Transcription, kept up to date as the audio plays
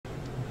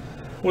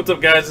What's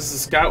up, guys? This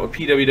is Scott with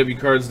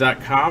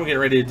pwwcards.com. Getting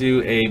ready to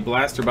do a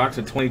blaster box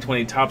of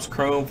 2020 Topps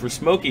Chrome for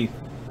Smokey.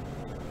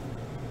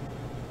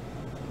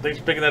 Thanks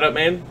for picking that up,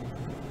 man.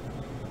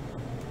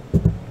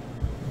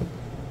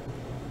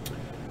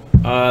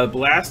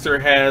 Blaster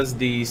has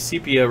the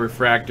sepia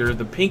refractor.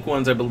 The pink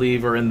ones, I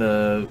believe, are in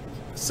the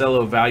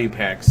cello value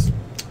packs.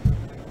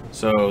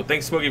 So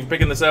thanks, Smokey, for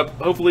picking this up.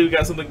 Hopefully we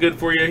got something good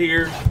for you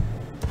here.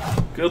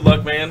 Good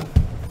luck, man.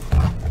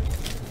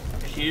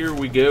 Here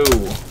we go.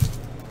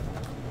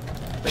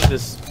 I think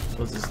this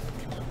was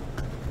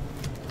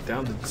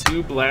down to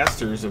 2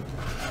 blasters of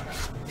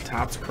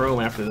Topps Chrome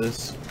after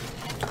this.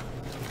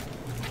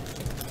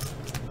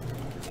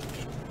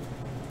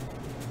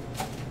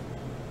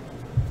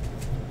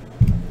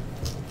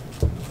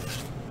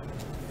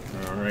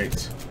 All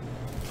right.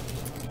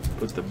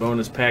 Put the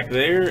bonus pack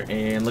there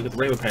and look at the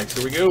regular packs.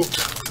 Here we go.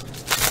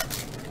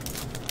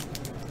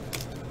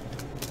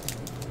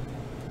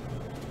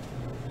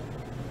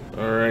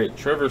 All right,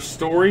 Trevor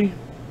Story.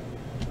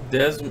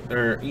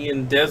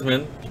 Ian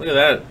Desmond. Look at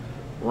that.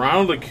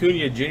 Ronald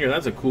Acuna Jr.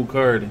 That's a cool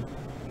card.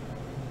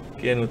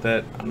 Again with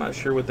that, I'm not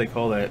sure what they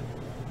call that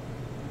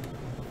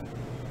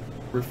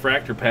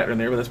refractor pattern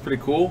there, but that's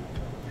pretty cool.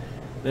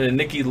 Then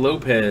Nicky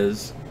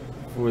Lopez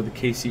for the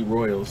KC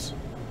Royals.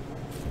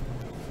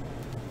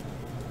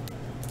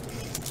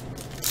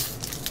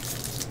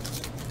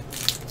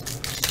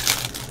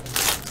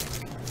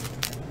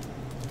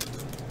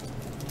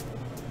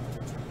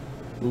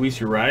 Luis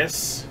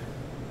Urias.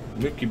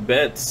 Mookie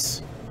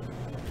Betts,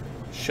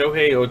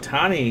 Shohei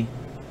Ohtani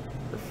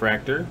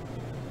refractor,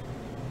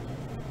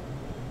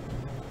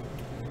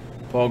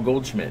 Paul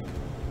Goldschmidt.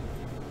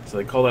 So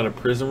they call that a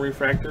prism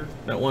refractor?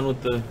 That one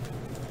with the,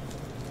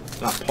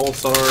 not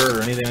pulsar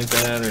or anything like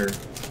that, or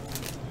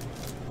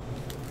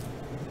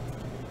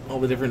all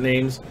the different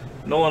names.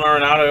 Nolan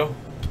Arenado,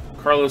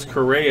 Carlos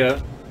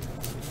Correa,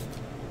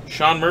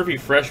 Sean Murphy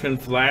freshman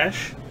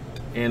flash,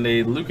 and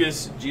a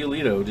Lucas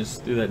Giolito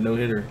just threw that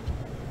no-hitter.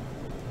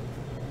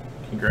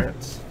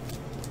 Congrats.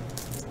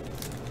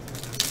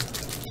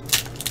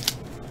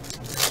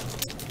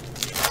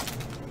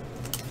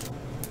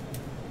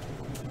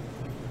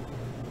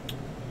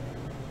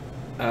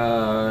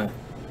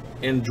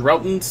 And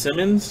Drelton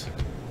Simmons,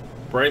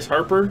 Bryce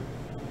Harper.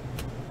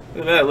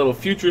 Look at that little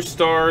Future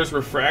Stars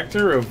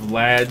refractor of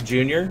Vlad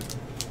Jr.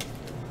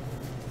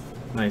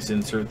 Nice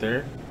insert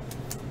there.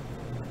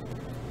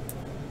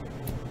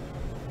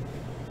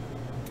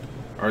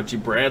 Archie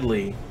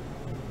Bradley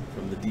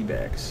from the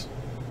D-backs.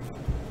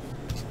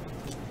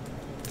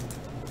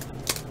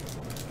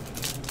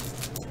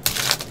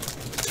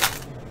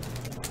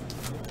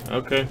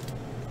 Okay.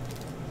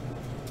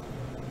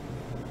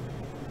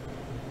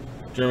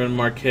 German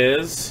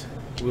Marquez,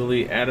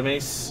 Willie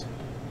Adames.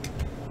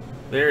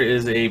 There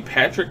is a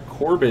Patrick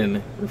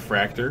Corbin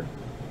refractor.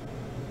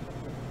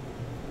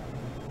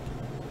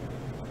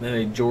 Then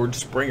a George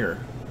Springer.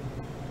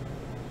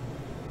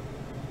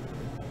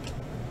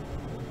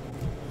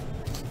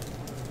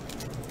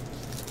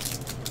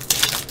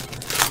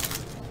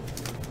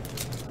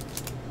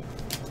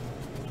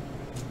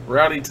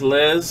 Rowdy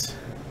Tellez,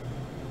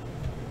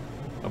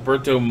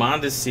 Alberto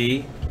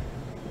Mondesi,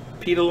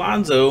 Pete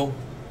Alonso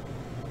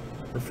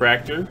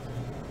refractor,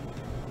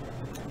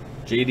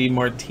 JD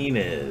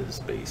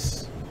Martinez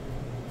base.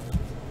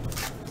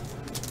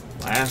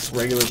 Last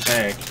regular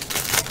pack.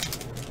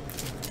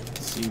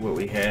 Let's see what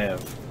we have.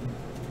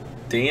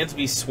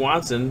 Dansby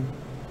Swanson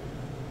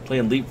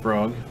playing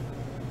Leapfrog.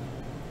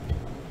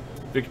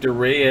 Victor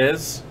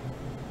Reyes.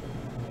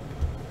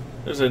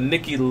 There's a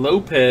Nicky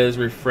Lopez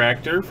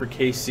refractor for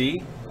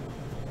KC.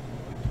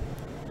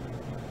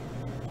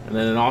 And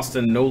then an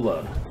Austin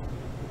Nola.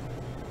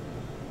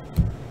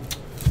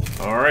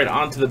 Alright,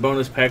 on to the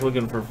bonus pack.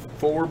 Looking for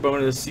 4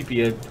 bonus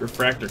sepia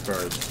refractor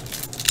cards.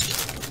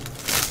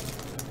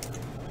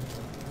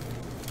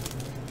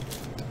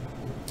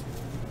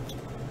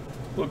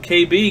 Little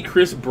KB,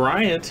 Chris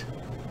Bryant.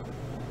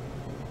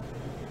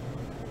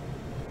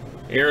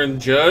 Aaron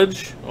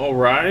Judge, all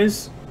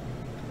rise.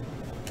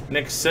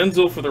 Nick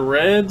Senzel for the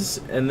Reds.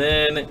 And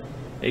then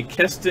a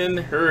Keston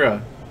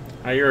Hiura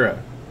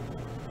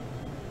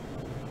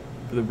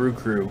for the Brew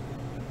Crew.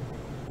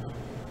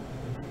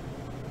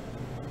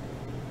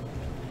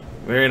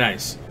 Very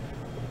nice.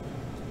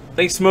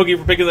 Thanks, Smokey,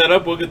 for picking that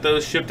up. We'll get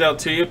those shipped out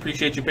to you.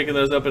 Appreciate you picking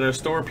those up in our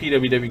store,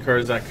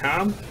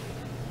 pwwcards.com.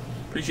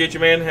 Appreciate you,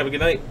 man. Have a good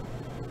night.